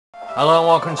Hello and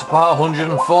welcome to part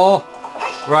 104.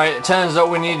 Right, it turns out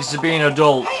we needed to be an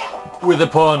adult with a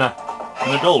pona.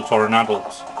 An adult or an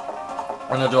adult?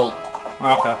 An adult.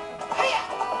 Okay.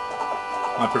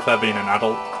 I prefer being an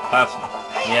adult person.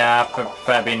 Yeah, I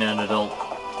prefer being an adult.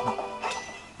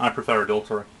 I prefer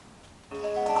adultery.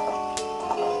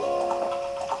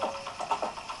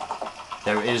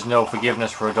 There is no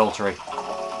forgiveness for adultery.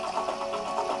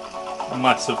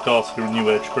 Unless, of course, you're a New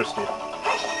Age Christian.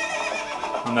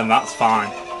 And then that's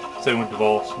fine. Same with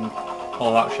divorce and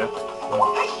all that shit.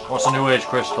 What's a New Age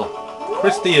crystal?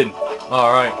 Christian!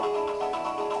 Alright.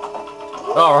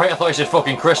 Alright, I thought you said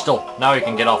fucking crystal. Now you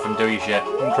can get off and do your shit.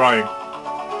 I'm trying.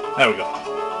 There we go.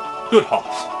 Good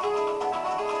hops.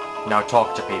 Now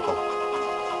talk to people.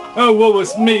 Oh, woe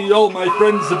is me! All my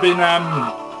friends have been,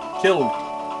 killed.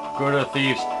 Good are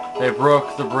thieves. They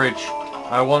broke the bridge.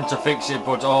 I want to fix it,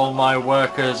 but all my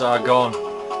workers are gone.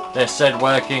 They said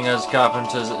working as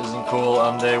carpenters isn't cool,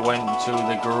 and they went to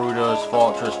the Gerudo's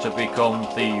fortress to become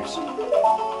thieves.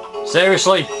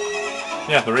 Seriously?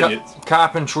 Yeah, they're idiots.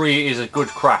 Carpentry is a good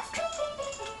craft.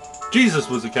 Jesus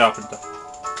was a carpenter.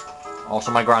 Also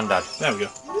my granddad. There we go.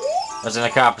 As in a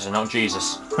carpenter, not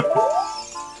Jesus.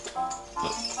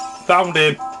 Found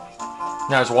him!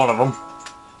 There's one of them.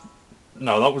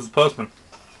 No, that was the postman.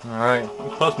 Alright. It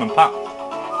was Postman Pat.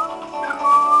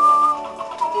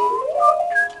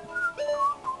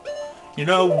 You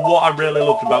know what I really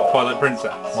loved about Twilight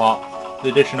Princess? What? The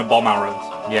addition of bomb arrows.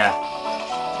 Yeah.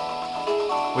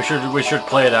 We should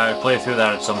play through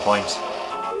that at some point.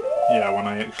 Yeah, when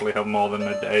I actually have more than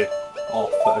a day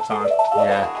off at a time.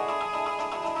 Yeah.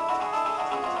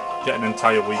 Get an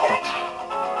entire week off.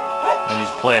 And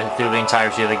just play through the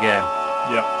entirety of the game.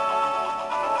 Yeah.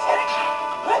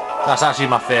 That's actually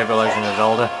my favourite Legend of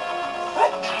Zelda.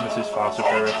 This is far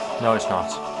superior. No, it's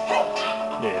not.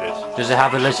 Yeah, it is. Does it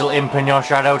have a little imp in your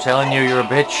shadow telling you you're a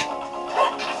bitch?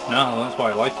 No, that's why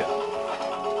I like it.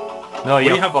 No,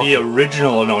 you have the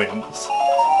original annoyance.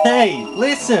 Hey,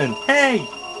 listen! Hey!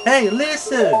 Hey,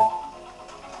 listen!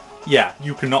 Yeah,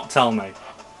 you cannot tell me,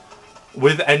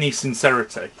 with any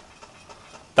sincerity,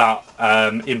 that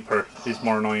Imper is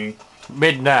more annoying.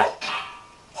 Midna.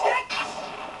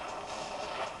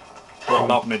 What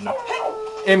about Midna?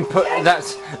 Impa,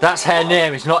 that's her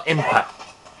name, it's not Impa.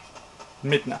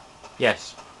 Midna.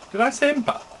 Yes. Did I say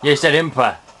Imper? You said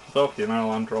Impa. Fucking hell,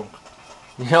 I'm drunk.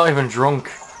 You're not even drunk.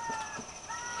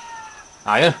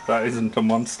 Are you? That isn't a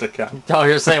monster can. Oh,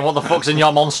 you're saying what the fuck's in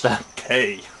your monster?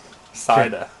 K.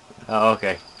 Cider. Oh,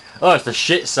 okay. Oh, it's the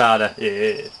shit cider.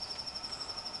 Yeah.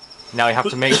 Now you have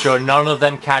to make sure none of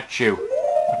them catch you.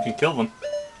 I can kill them.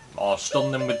 Or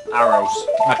stun them with arrows.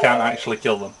 I can't actually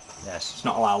kill them. Yes. It's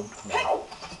not allowed.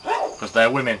 Because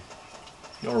they're women.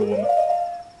 You're a woman.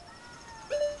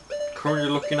 Currently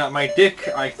looking at my dick,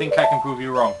 I think I can prove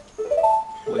you wrong.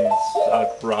 Please,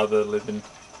 I'd rather live in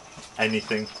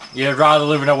anything. You'd rather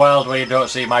live in a world where you don't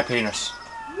see my penis.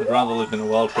 I'd rather live in a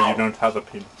world where you don't have a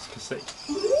penis to see.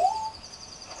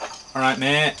 Alright,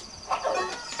 mate.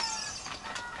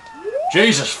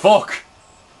 Jesus, fuck!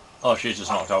 Oh, she's just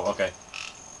knocked out, okay.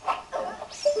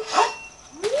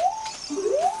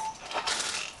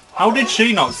 How did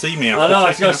she not see me after I know, I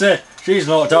was going to say, she's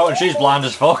knocked out and she's blind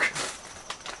as fuck.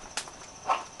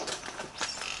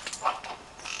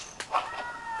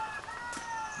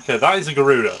 Okay, that is a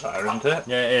Gerudo there, isn't it?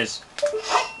 Yeah, it is.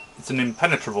 It's an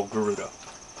impenetrable Gerudo.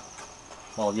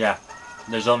 Well, yeah.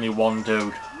 There's only one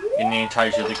dude in the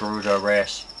entirety of the Gerudo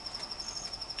race.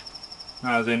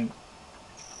 As in,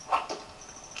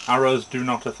 arrows do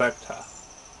not affect her.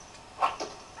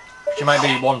 She might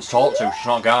be one to talk to, she's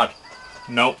not a guard.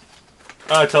 Nope.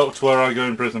 I talk to her, I go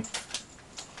in prison.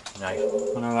 Nice.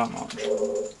 I know that much.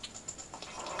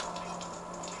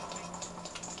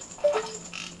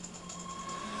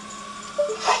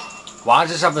 Why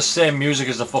does this have the same music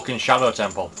as the fucking Shadow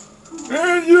Temple?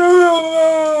 Yeah.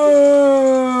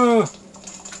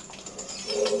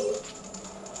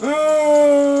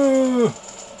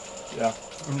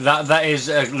 That is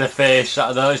the face,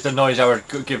 that is the noise I would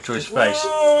give to his face.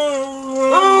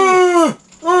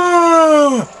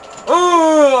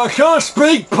 I can't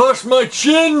speak past my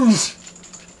chins!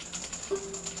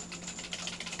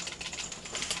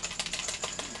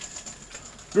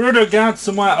 Gerudo guard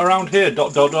somewhere around here, ... Oh,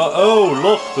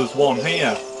 look, there's one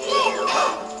here.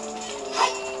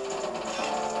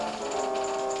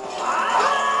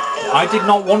 I did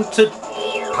not want to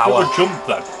Power. do a jump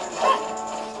then.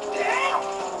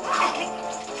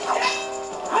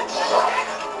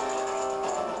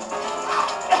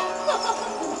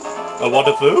 A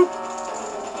wadafu?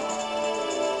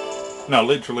 No,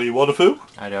 literally, wadafu?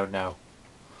 I don't know.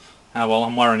 Ah, well,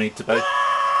 I'm where I need to be.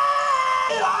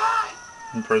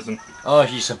 In prison. Oh,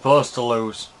 you're supposed to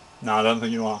lose. No, I don't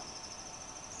think you are.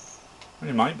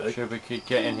 You might be. Should we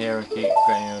get in here and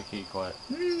keep quiet?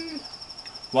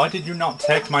 Why did you not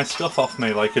take my stuff off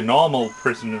me like a normal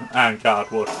prison guard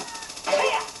would?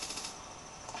 'Cause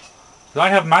I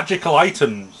have magical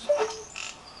items.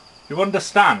 You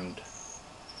understand?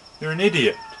 You're an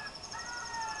idiot.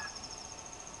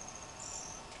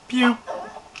 Pew.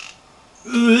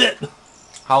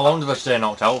 How long did I stay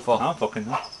knocked out for? I don't fucking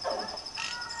know.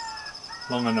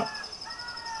 Long enough.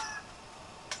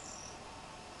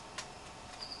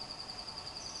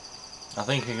 I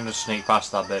think you can just sneak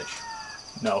past that bitch.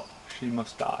 No, she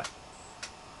must die.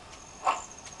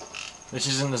 This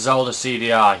isn't the Zelda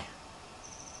CDI.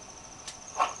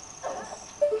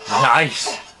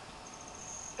 Nice!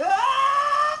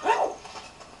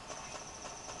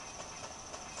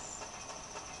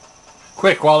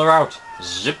 Quick, while they're out.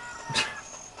 Zip.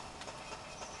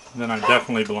 Then I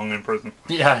definitely belong in prison.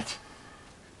 Yeah.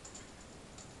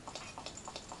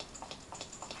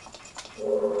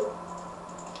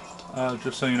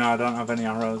 Just so you know, I don't have any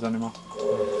arrows anymore.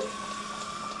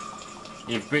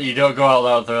 You don't go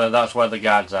out there, that's where the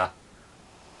guards are.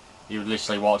 You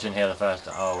literally walked in here the first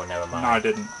time. Oh, well, never mind. No, I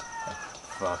didn't.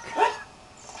 Fuck.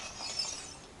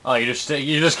 Oh, you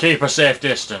just keep a safe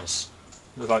distance.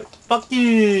 It was like, fuck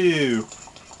you!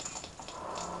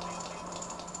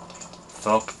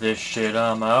 Fuck this shit,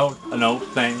 I'm out. An old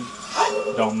thing.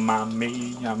 Don't mind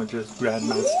me, I'ma just grab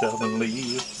my stuff and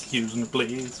leave. Excuse me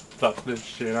please. Fuck this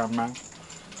shit, I'm out.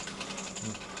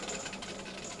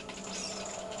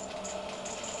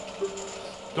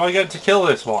 Do I get to kill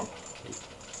this one?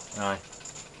 Aye.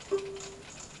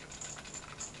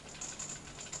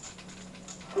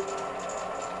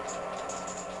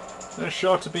 There's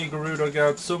sure to be Gerudo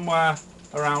guard somewhere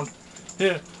around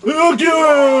here. Look you!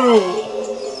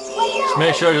 Just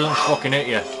make sure it doesn't fucking hit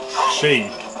you. She.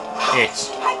 It.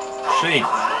 She.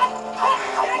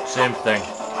 Same thing.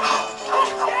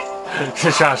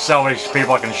 Just has so many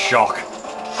people I can shock.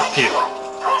 Fuck you.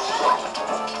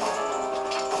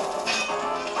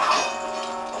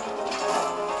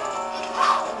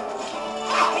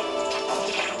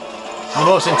 The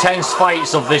most intense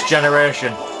fights of this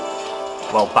generation.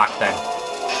 Well, back then.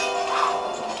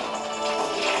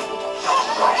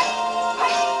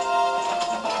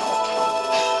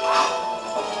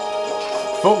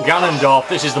 Fuck Ganondorf,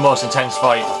 this is the most intense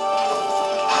fight.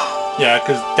 Yeah,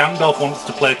 because Gandalf wants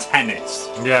to play tennis.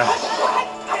 Yeah.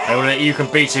 And you can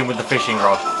beat him with the fishing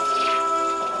rod.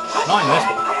 Not in this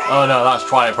one. Oh no, that's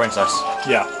Twilight Princess.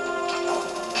 Yeah.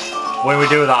 When we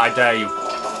do that, I dare you.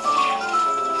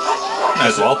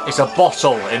 As well. It's a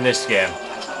bottle in this game.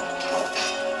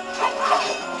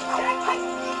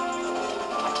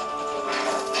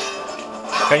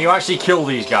 Can you actually kill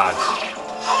these guards?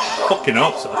 Fucking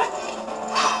hope so.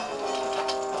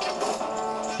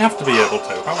 You have to be able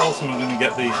to. How else am I going to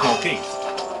get these small keys?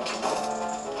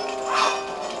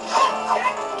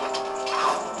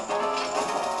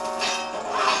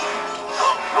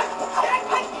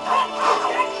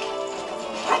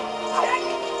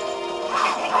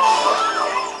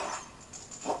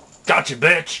 Gotcha,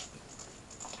 bitch!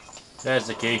 There's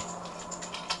the key.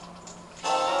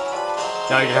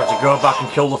 Now you have to go back and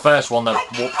kill the first one that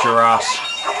whooped your ass.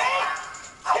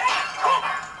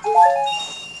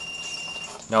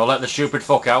 Now let the stupid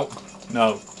fuck out.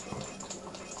 No.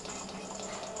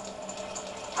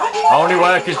 How many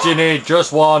workers do you need?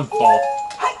 Just one. 4.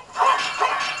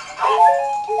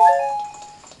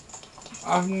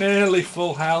 I'm nearly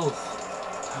full health.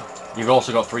 You've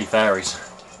also got 3 fairies.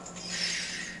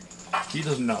 He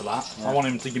doesn't know that. Yeah. I want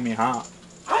him to give me a heart.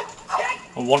 I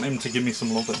want him to give me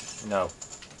some loving. No.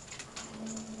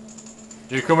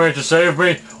 You come here to save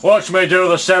me? Watch me do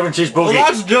the 70s boogie. Well,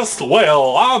 that's just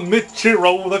well. I'm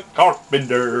Michiro the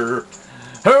Carpenter.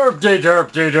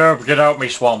 Herb-de-derp-de-derp, get out me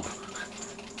swamp.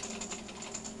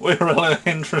 We're really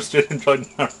interested in joining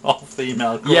our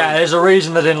all-female group. Yeah, there's a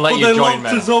reason they didn't let you they join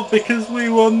locked me. us up because we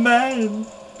were men.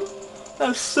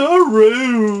 That's so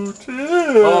rude.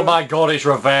 Oh my god, it's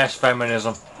reverse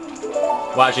feminism.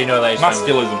 Well, actually, no, that is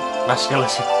Masculism.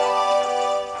 Masculism.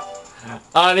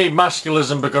 I need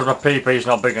masculism because my pee-pee's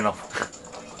not big enough.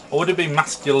 Or would it be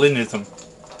masculinism?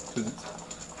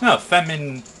 No,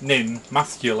 feminine,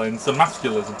 masculine, so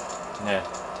masculism. Yeah.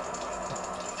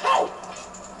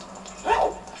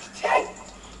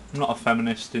 I'm not a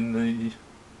feminist in the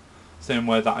same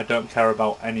way that I don't care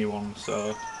about anyone,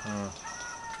 so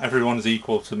everyone's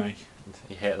equal to me.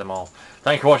 You hate them all.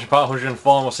 Thank you for watching part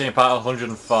 104 and we'll see you in part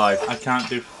 105. I can't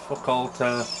do fuck all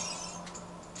to...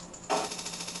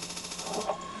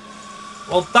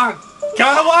 Well, that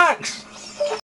kind of works!